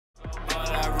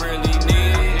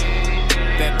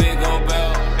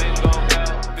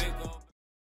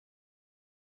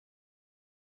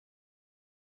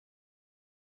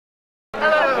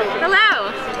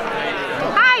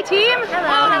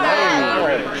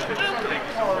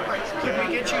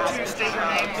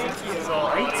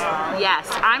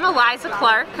Yes, I'm Eliza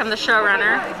Clark. I'm the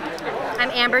showrunner.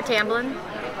 I'm Amber Tamblyn.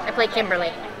 I play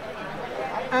Kimberly.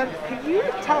 Could you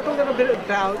talk a little bit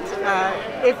about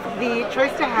if the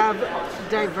choice to have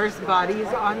diverse bodies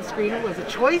on screen was a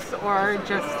choice or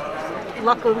just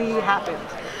luckily happened?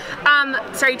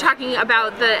 So are you talking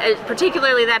about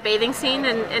particularly that bathing scene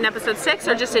in episode 6,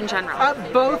 or just in general?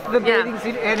 Both the bathing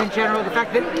scene and in general, the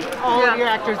fact that all of your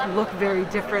actors look very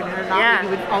different and are not what you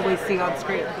would always see on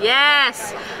screen.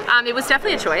 Yes, it was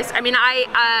definitely a choice. I mean,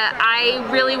 I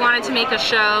really wanted to make a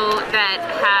show that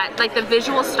had, like, the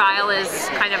visual style is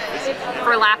kind of,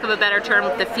 for lack of a better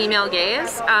term, the female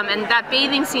gaze. And that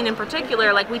bathing scene in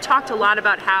particular, like, we talked a lot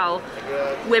about how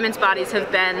women's bodies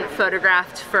have been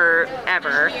photographed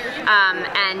forever.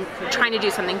 And trying to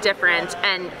do something different,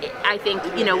 and I think,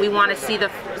 you know, we want to see the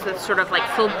sort of like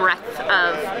full breadth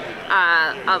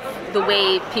of the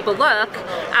way people look,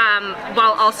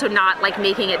 while also not like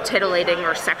making it titillating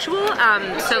or sexual.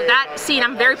 So that scene,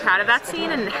 I'm very proud of that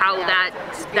scene and how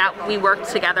that we worked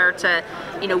together to,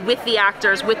 you know, with the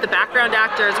actors, with the background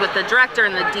actors, with the director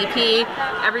and the DP.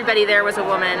 Everybody there was a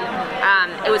woman.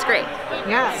 It was great.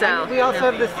 Yeah. So and we also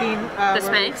have the scene the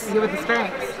Spanx. You with the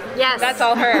Spanx. Yes, that's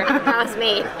all her. That was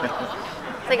me.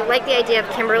 It's like, I like the idea of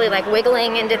Kimberly like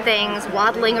wiggling into things,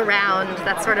 waddling around.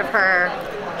 That's sort of her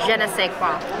je ne sais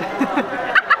quoi.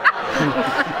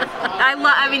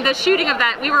 I mean, the shooting of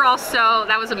that, we were all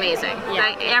that was amazing.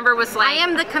 Yeah. Amber was like, I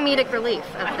am the comedic relief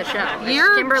of the show.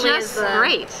 You're Kimberly just is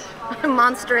great.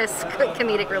 Monstrous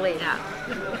comedic relief. Yeah.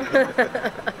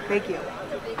 Thank you.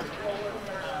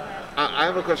 I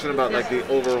have a question about like the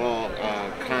overall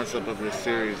concept of this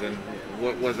series, and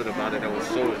what was it about it that was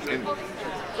so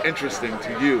interesting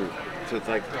to you to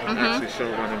like actually show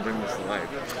run and bring this to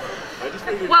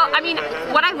life? Well, I mean,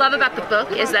 what I love about the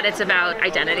book is that it's about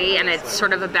identity, and it's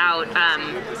sort of about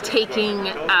taking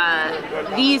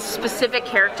these specific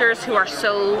characters who are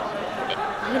so,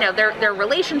 you know, their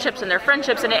relationships and their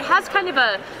friendships, and it has kind of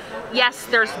a, yes,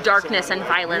 there's darkness and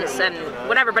violence and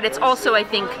whatever, but it's also, I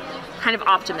think, kind of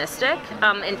optimistic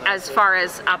as far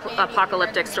as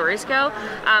apocalyptic stories go.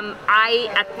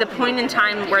 At the point in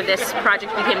time where this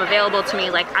project became available to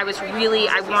me, like I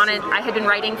had been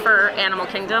writing for Animal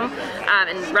Kingdom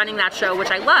and running that show, which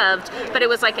I loved, but it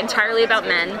was like entirely about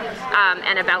men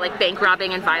and about like bank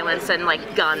robbing and violence and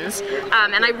like guns.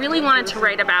 And I really wanted to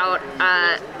write about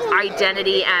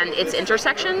identity and its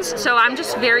intersections. So I'm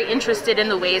just very interested in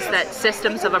the ways that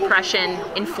systems of oppression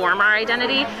inform our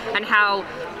identity, and how,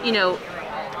 you know,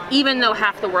 even though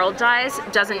half the world dies,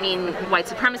 doesn't mean white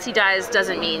supremacy dies,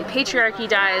 doesn't mean patriarchy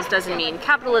dies, doesn't mean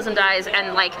capitalism dies,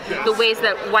 and like the ways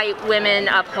that white women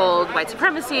uphold white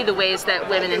supremacy, the ways that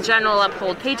women in general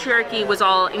uphold patriarchy was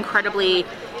all incredibly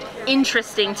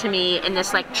interesting to me in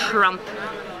this like Trump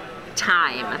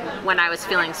time when I was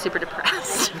feeling super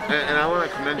depressed. And I want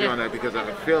to commend you on that, because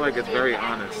I feel like it's very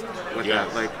honest with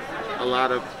that. Like, a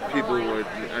lot of people would,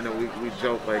 I know we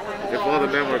joke like, if all the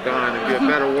men were gone, it'd be a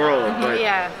better world, but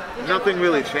nothing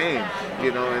really changed,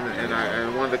 you know, and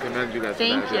I wanted to commend you guys for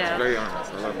that. It's very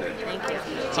honest. I love that. Thank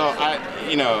you. So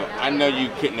I know you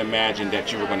couldn't imagine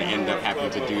that you were going to end up having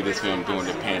to do this film during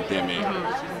the pandemic.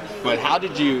 But how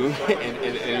did you,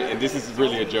 and this is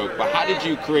really a joke, but how did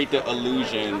you create the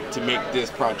illusion to make this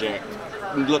project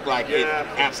look like it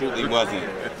absolutely wasn't?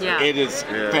 It is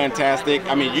fantastic.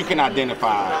 I mean, you can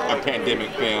identify a pandemic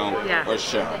film or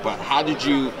show, but how did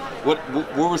you, what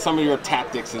were some of your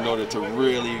tactics in order to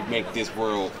really make this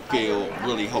world feel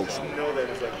really wholesome?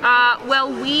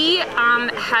 Well, we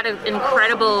had an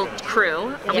incredible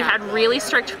crew. We had really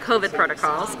strict COVID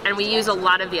protocols, and we use a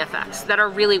lot of VFX that are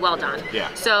really well done.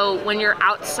 So when you're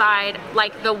outside,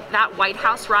 like that White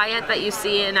House riot that you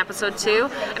see in episode 2,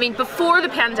 I mean, before the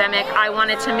pandemic, I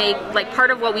wanted to make, like,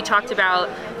 part of what we talked about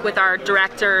with our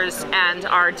directors and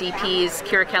our DPs,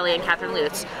 Kira Kelly and Catherine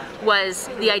Lutz, was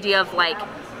the idea of like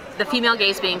the female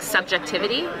gaze being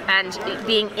subjectivity and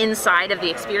being inside of the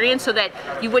experience, so that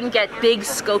you wouldn't get big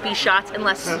scopy shots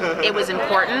unless it was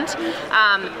important.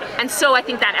 And so I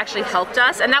think that actually helped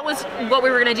us, and that was what we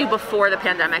were going to do before the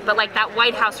pandemic. But like that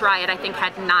White House riot, I think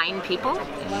had 9 people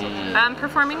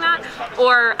performing that.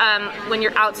 Or when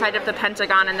you're outside of the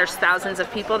Pentagon and there's thousands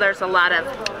of people, there's a lot of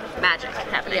magic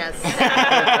happening. Yes.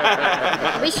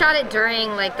 We shot it during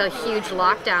like the huge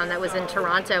lockdown that was in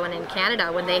Toronto and in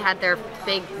Canada when they had their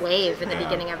big wave in the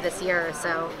beginning of this year.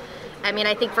 So, I mean,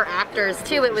 I think for actors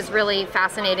too, it was really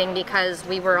fascinating because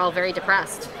we were all very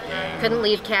depressed. Couldn't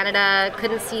leave Canada,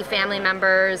 couldn't see family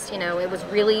members, you know, it was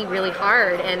really, really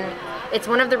hard. And it's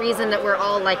one of the reasons that we're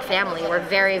all like family. We're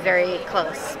very, very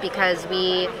close because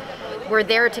we we're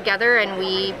there together and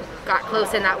we got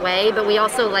close in that way, but we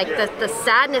also like the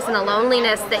sadness and the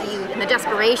loneliness that you, and the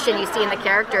desperation you see in the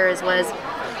characters was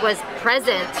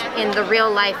present in the real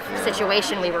life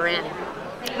situation we were in.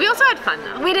 We also had fun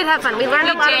though. We did have fun. We learned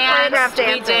a lot of choreographed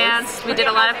dances. We danced. We did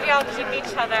a lot of. We all keep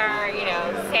each other, you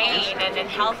know, sane and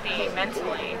healthy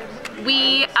mentally.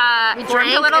 We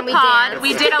formed a little pod.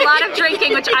 We did a lot of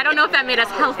drinking, which I don't know if that made us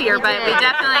healthier, but we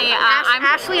definitely.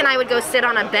 Ashley and I would go sit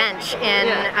on a bench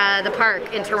in the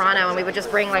park in Toronto, and we would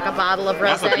just bring like a bottle of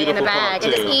rosé in a bag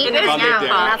and just eat and hang out. And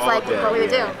that's like what we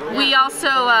would do. We also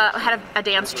had a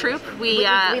dance troupe. We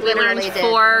learned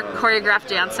 4 choreographed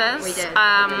dances. We did.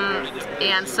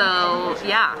 And so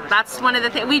yeah, that's one of the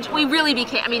things. We really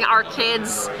became. I mean, our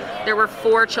kids. There were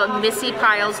 4 children. Missi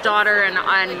Pyle's daughter and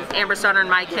Amber's daughter and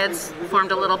my kids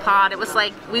formed a little pod. It was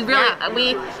like we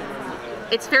really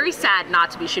it's very sad not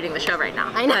to be shooting the show right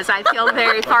now because I feel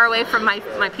very far away from my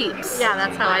peeps. Yeah,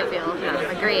 that's how I feel.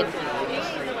 Yeah. Agreed.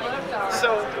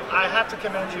 So I have to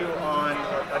commend you on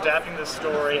adapting this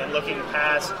story and looking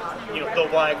past, you know, the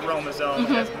Y chromosome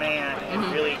as man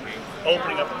and really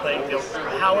opening up the playing field.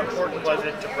 How important was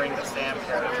it to bring the Sam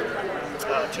character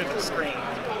to the screen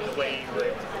the way you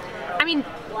did? I mean,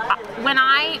 when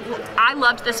I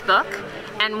loved this book,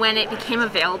 and when it became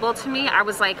available to me, I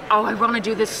was like, oh, I want to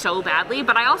do this so badly,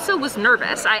 but I also was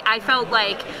nervous. I felt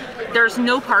like there's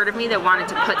no part of me that wanted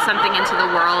to put something into the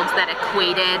world that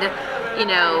equated, you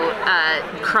know,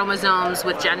 chromosomes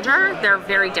with gender. They're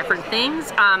very different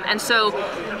things, and so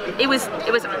it was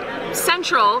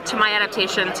central to my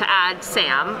adaptation to add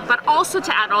Sam, but also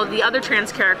to add all the other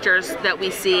trans characters that we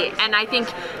see. And I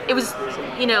think it was,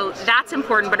 you know, that's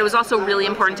important, but it was also really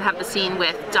important to have the scene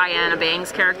with Diana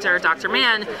Bang's character, Dr.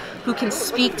 Mann, who can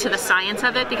speak to the science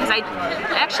of it, because I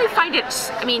actually find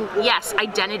it, I mean, yes,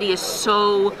 identity is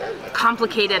so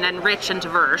complicated and rich and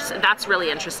diverse. That's really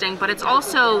interesting, but it's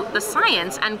also the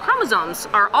science, and chromosomes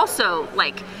are also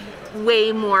like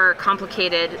way more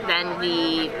complicated than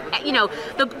we, you know,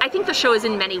 I think the show is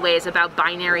in many ways about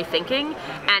binary thinking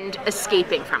and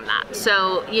escaping from that.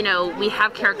 So, you know, we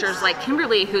have characters like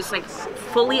Kimberly who's like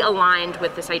fully aligned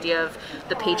with this idea of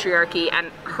the patriarchy,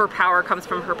 and her power comes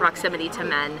from her proximity to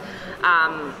men.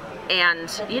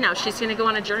 And, you know, she's gonna go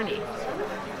on a journey.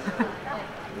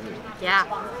 Yeah,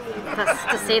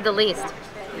 to say the least.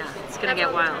 Yeah, it's gonna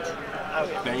get wild.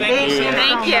 Thank Thank you. you.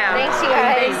 Thanks, you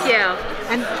guys. Thank you.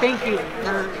 And thank you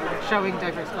for showing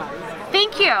diverse bodies.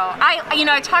 Thank you.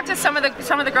 I talked to some of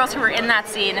the girls who were in that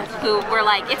scene who were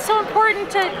like, it's so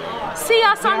important to see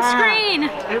us on screen.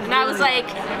 And I was like,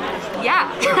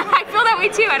 yeah, I feel that way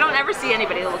too. I don't ever see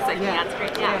anybody that looks like me on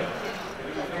screen. Yeah.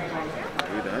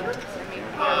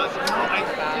 I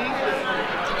think